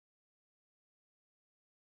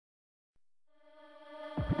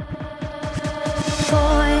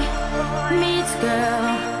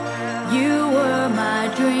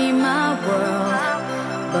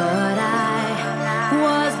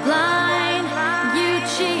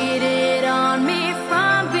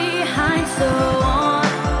so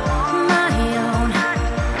on my own.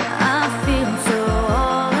 I feel so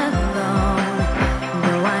all alone.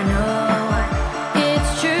 Though I know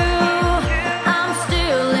it's true, I'm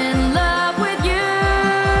still in love with you.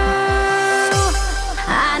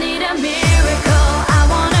 I need a miracle. I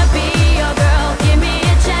wanna be your girl. Give me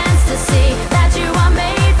a chance to see that you are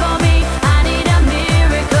made for me. I need a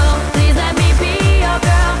miracle. Please let me be your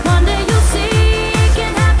girl. One day you'll see it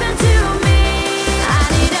can happen to me. I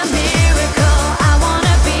need a miracle. I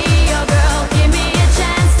wanna be your girl. Give me a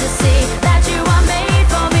chance to see that you are made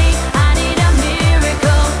for me. I need a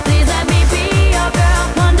miracle. Please let me be your girl.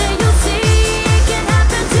 One day you'll see it can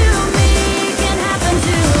happen to me. Can happen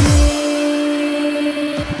to me.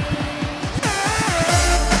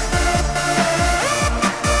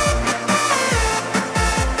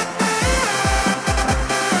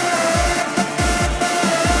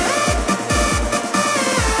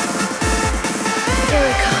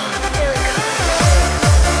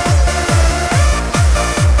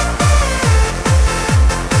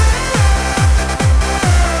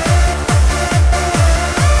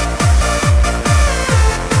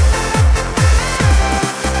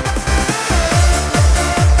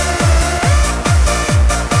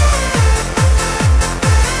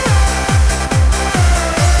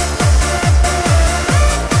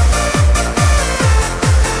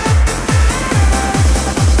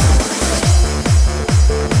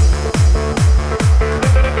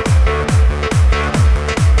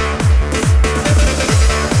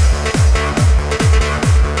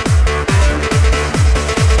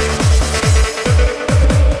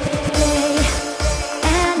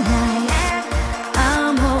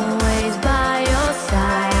 I'm always by your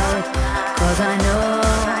side, 'cause I know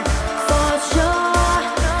for sure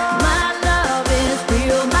my love is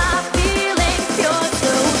real, my feelings pure.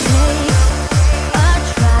 So take a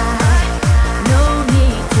try, no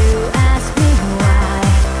need to ask me why,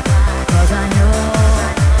 'cause I know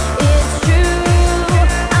it's true,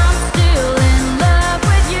 I'm still in love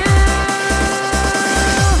with you.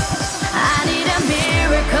 I need a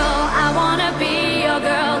miracle. I wanna be your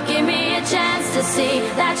girl. Give me a chance to see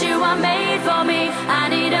that you are made for me. I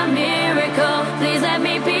need a miracle. Please let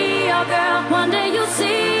me be your girl. One day